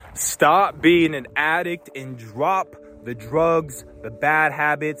Stop being an addict and drop the drugs, the bad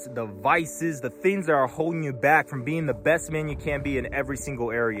habits, the vices, the things that are holding you back from being the best man you can be in every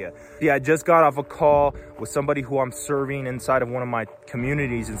single area. Yeah, I just got off a call with somebody who I'm serving inside of one of my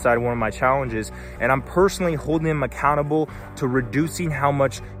communities, inside of one of my challenges, and I'm personally holding him accountable to reducing how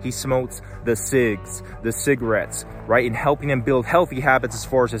much he smokes the cigarettes, right? And helping him build healthy habits as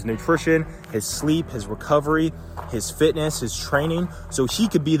far as his nutrition, his sleep, his recovery, his fitness, his training, so he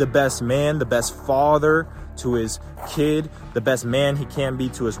could be the best man, the best father to his kid, the best man he can be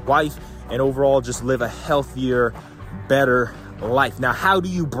to his wife, and overall just live a healthier, better life. Now, how do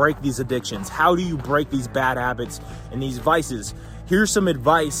you break these addictions? How do you break these bad habits and these vices? Here's some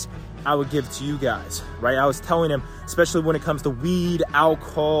advice I would give to you guys, right? I was telling him, especially when it comes to weed,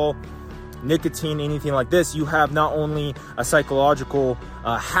 alcohol, nicotine, anything like this, you have not only a psychological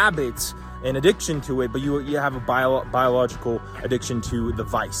habit and addiction to it, but you have a biological addiction to the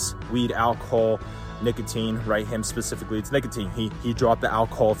vice, weed, alcohol, nicotine, right? Him specifically, it's nicotine. He dropped the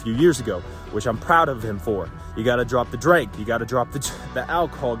alcohol a few years ago, which I'm proud of him for. You got to drop the drink. You got to drop the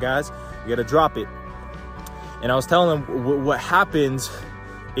alcohol, guys. You got to drop it. And I was telling him what happens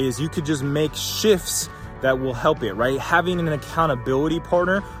is you could just make shifts that will help it, right? Having an accountability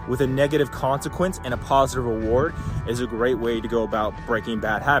partner with a negative consequence and a positive reward is a great way to go about breaking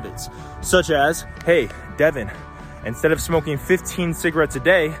bad habits. Such as, hey, Devin, instead of smoking 15 cigarettes a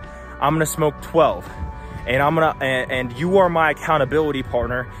day, I'm gonna smoke 12, and you are my accountability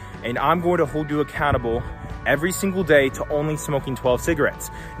partner, and I'm going to hold you accountable every single day to only smoking 12 cigarettes.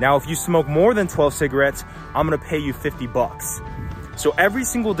 Now, if you smoke more than 12 cigarettes, I'm gonna pay you $50. So every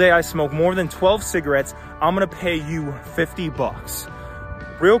single day I smoke more than 12 cigarettes, I'm gonna pay you $50.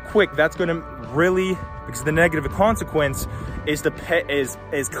 Real quick, that's gonna really, because the negative consequence is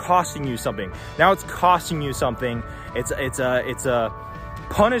is costing you something. Now it's costing you something. It's a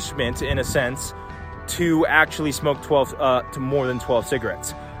punishment in a sense to actually smoke to more than 12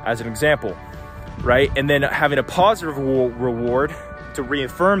 cigarettes as an example, right? And then having a positive reward to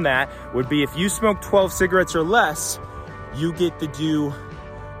reaffirm that would be if you smoke 12 cigarettes or less, you get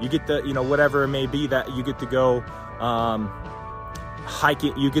whatever it may be, that you get to go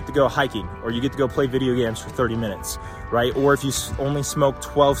hiking, or you get to go play video games for 30 minutes, right? Or if you only smoke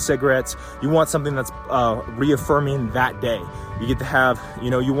 12 cigarettes, you want something that's reaffirming that day. You get to have,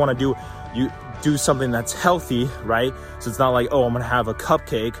 you want to do something that's healthy, right? So it's not like, oh, I'm gonna have a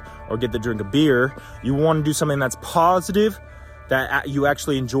cupcake or get to drink a beer. You want to do something that's positive, that you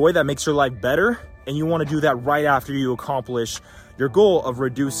actually enjoy, that makes your life better, and you want to do that right after you accomplish your goal of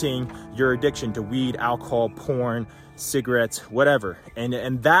reducing your addiction to weed, alcohol, porn, cigarettes, whatever. And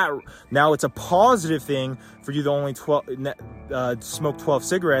that, now it's a positive thing for you to only smoke 12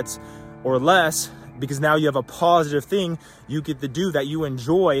 cigarettes or less, because now you have a positive thing you get to do that you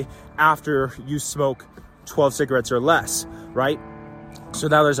enjoy after you smoke 12 cigarettes or less, right? So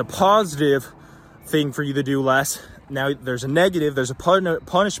now there's a positive thing for you to do less. Now there's a negative, there's a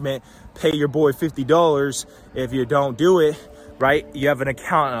punishment, pay your boy $50 if you don't do it, right? You have an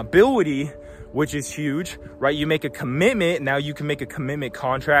accountability, which is huge, right? You make a commitment. Now you can make a commitment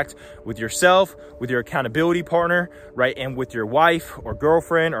contract with yourself, with your accountability partner, right? And with your wife or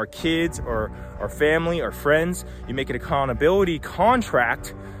girlfriend or kids or family or friends. You make an accountability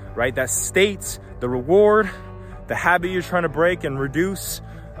contract, right? That states the reward, the habit you're trying to break and reduce,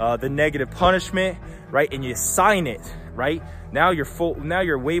 the negative punishment, right? And you sign it, right? Now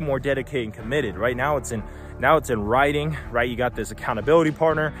you're way more dedicated and committed, right? Now it's in writing, right? You got this accountability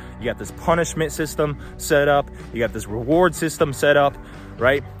partner, you got this punishment system set up, you got this reward system set up,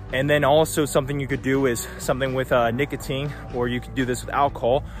 right? And then also something you could do is something with nicotine, or you could do this with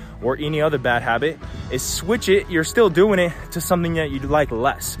alcohol or any other bad habit, is switch it. You're still doing it to something that you'd like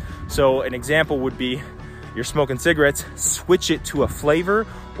less. So an example would be you're smoking cigarettes, switch it to a flavor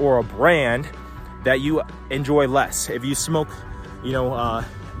or a brand that you enjoy less. If you smoke,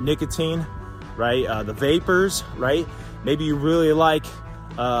 nicotine, right? The vapors, right? Maybe you really like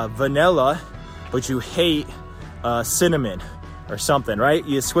vanilla, but you hate cinnamon or something, right?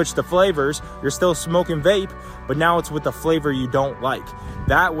 You switch the flavors, you're still smoking vape, but now it's with the flavor you don't like.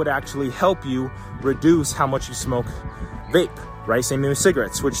 That would actually help you reduce how much you smoke vape, right? Same thing with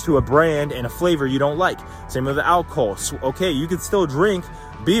cigarettes. Switch to a brand and a flavor you don't like. Same with the alcohol. So, okay, you can still drink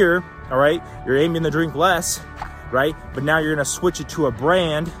beer, all right? You're aiming to drink less, right? But now you're gonna switch it to a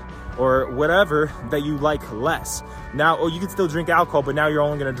brand or whatever that you like less. Now, you can still drink alcohol, but now you're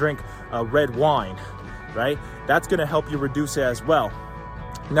only gonna drink red wine, right? That's gonna help you reduce it as well.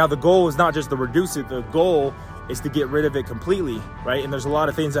 Now, the goal is not just to reduce it. The goal is to get rid of it completely, right? And there's a lot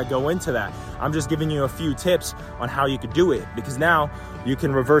of things that go into that. I'm just giving you a few tips on how you could do it, because now you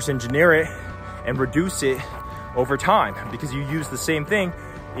can reverse engineer it and reduce it over time, because you use the same thing.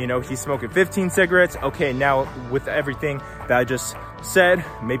 You know, he's smoking 15 cigarettes. Okay, now with everything that I just said,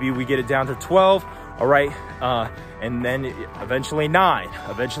 maybe we get it down to 12, all right? And then eventually 9,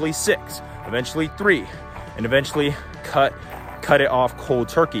 eventually 6, eventually 3, and eventually cut it off cold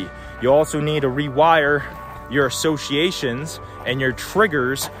turkey. You also need to rewire your associations and your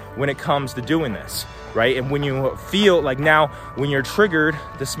triggers when it comes to doing this, right? And when you feel like, now when you're triggered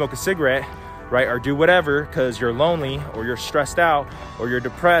to smoke a cigarette, right, or do whatever because you're lonely or you're stressed out or you're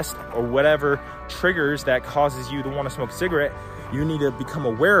depressed or whatever triggers that causes you to want to smoke a cigarette, you need to become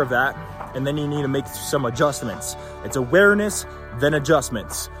aware of that, and then you need to make some adjustments. It's awareness, then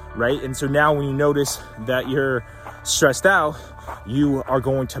adjustments, right? And so now when you notice that you're stressed out, you are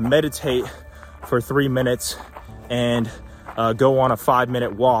going to meditate for 3 minutes and go on a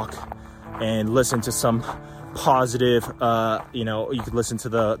 5-minute walk and listen to some positive, you know, you could listen to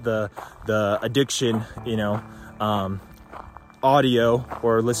the addiction, you know, audio,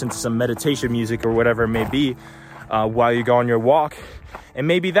 or listen to some meditation music or whatever it may be while you go on your walk. And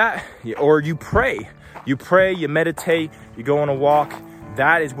maybe that, or you pray, you meditate, you go on a walk.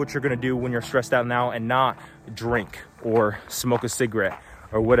 That is what you're going to do when you're stressed out now, and not drink or smoke a cigarette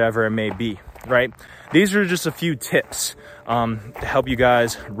or whatever it may be, right? These are just a few tips to help you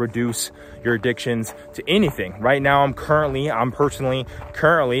guys reduce your addictions to anything. Right now, I'm personally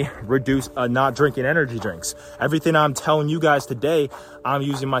currently not drinking energy drinks. Everything I'm telling you guys today, I'm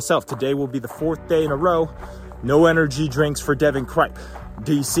using myself. Today will be the 4th day in a row. No energy drinks for Devin Kripe,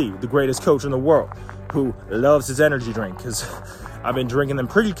 DC, the greatest coach in the world, who loves his energy drink, because I've been drinking them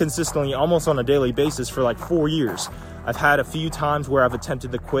pretty consistently, almost on a daily basis for like 4 years. I've had a few times where I've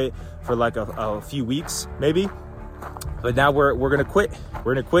attempted to quit for like a few weeks, maybe. But now we're gonna quit.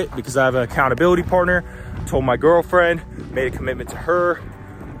 We're gonna quit because I have an accountability partner. Told my girlfriend, made a commitment to her,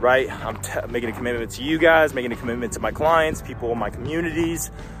 right? I'm making a commitment to you guys, making a commitment to my clients, people in my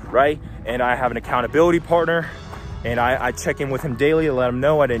communities, right? And I have an accountability partner, and I check in with him daily to let him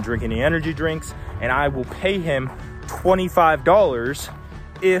know I didn't drink any energy drinks, and I will pay him $25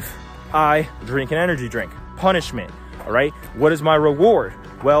 if I drink an energy drink. Punishment, all right? What is my reward?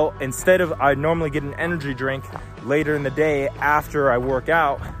 Well, instead of, I normally get an energy drink later in the day after I work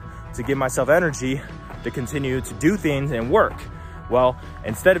out to give myself energy to continue to do things and work. Well,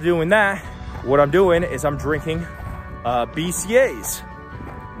 instead of doing that, what I'm doing is I'm drinking BCAAs.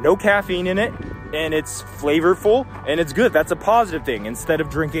 No caffeine in it, and it's flavorful and it's good. That's a positive thing. Instead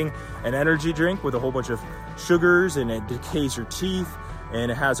of drinking an energy drink with a whole bunch of sugars and it decays your teeth and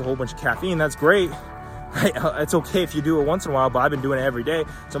it has a whole bunch of caffeine, that's great. Right? It's okay if you do it once in a while, but I've been doing it every day.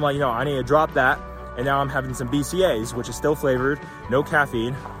 So I'm like, you know, I need to drop that. And now I'm having some BCAAs, which is still flavored, no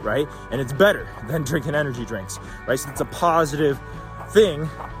caffeine, right? And it's better than drinking energy drinks, right? So it's a positive thing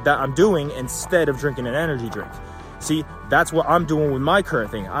that I'm doing instead of drinking an energy drink. See, that's what I'm doing with my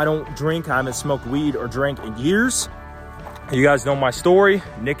current thing. I don't drink, I haven't smoked weed or drank in years. You guys know my story.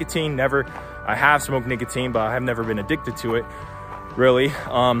 Nicotine, I have smoked nicotine, but I have never been addicted to it, really.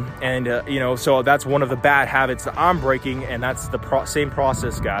 You know, so that's one of the bad habits that I'm breaking, and that's the same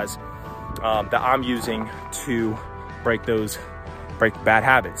process, guys, that I'm using to break bad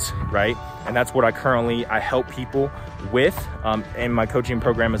habits, right? And that's what I help people with in my coaching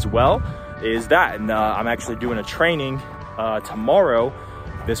program as well, is that. And I'm actually doing a training tomorrow,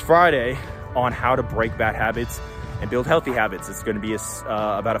 this Friday, on how to break bad habits and build healthy habits. It's going to be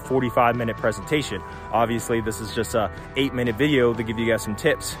about a 45-minute presentation. Obviously, this is just a 8-minute video to give you guys some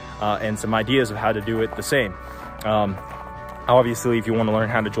tips and some ideas of how to do it the same. Obviously, if you want to learn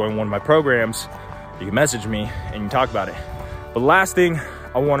how to join one of my programs, you can message me and you can talk about it. But the last thing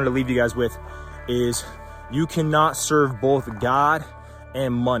I wanted to leave you guys with is you cannot serve both God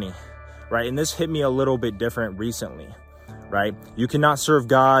and money, right? And this hit me a little bit different recently, right? You cannot serve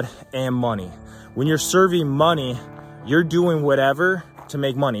God and money. When you're serving money, you're doing whatever to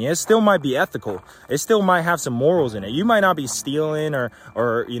make money. It still might be ethical. It still might have some morals in it. You might not be stealing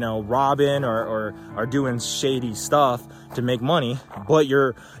or you know, robbing or doing shady stuff to make money, but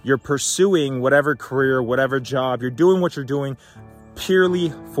you're pursuing whatever career, whatever job. You're doing what you're doing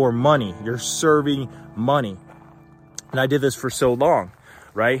purely for money. You're serving money. And I did this for so long,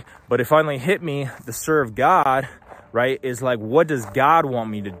 right? But it finally hit me, to serve God, right, is like, what does God want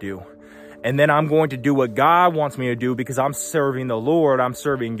me to do? And then I'm going to do what God wants me to do because I'm serving the Lord, I'm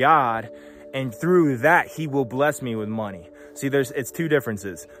serving God. And through that, he will bless me with money. See, it's two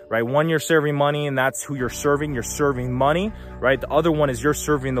differences, right? One, you're serving money, and that's who you're serving. You're serving money, right? The other one is you're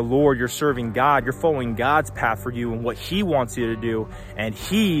serving the Lord. You're serving God. You're following God's path for you and what he wants you to do. And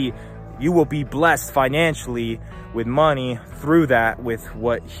you will be blessed financially with money through that, with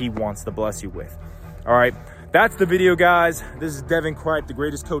what he wants to bless you with. All right. That's the video, guys. This is Devin Kripe, the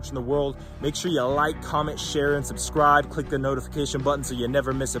greatest coach in the world. Make sure you like, comment, share, and subscribe. Click the notification button so you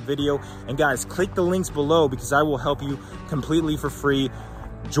never miss a video. And guys, click the links below because I will help you completely for free.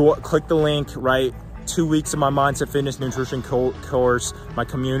 Click the link, right? 2 weeks of my Mindset Fitness Nutrition course, my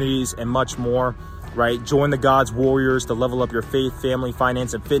communities, and much more. Right? Join the God's warriors to level up your faith, family,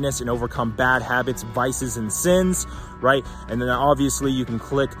 finance, and fitness and overcome bad habits, vices, and sins, right? And then obviously you can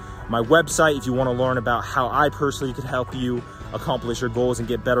click my website if you want to learn about how I personally could help you accomplish your goals and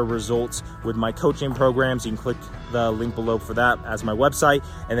get better results with my coaching programs. You can click the link below for that as my website.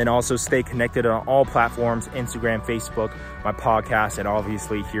 And then also stay connected on all platforms, Instagram, Facebook, my podcast, and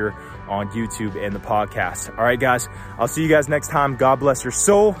obviously here on YouTube and the podcast. All right, guys, I'll see you guys next time. God bless your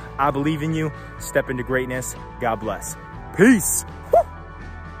soul. I believe in you. Step into greatness. God bless. Peace. Woo!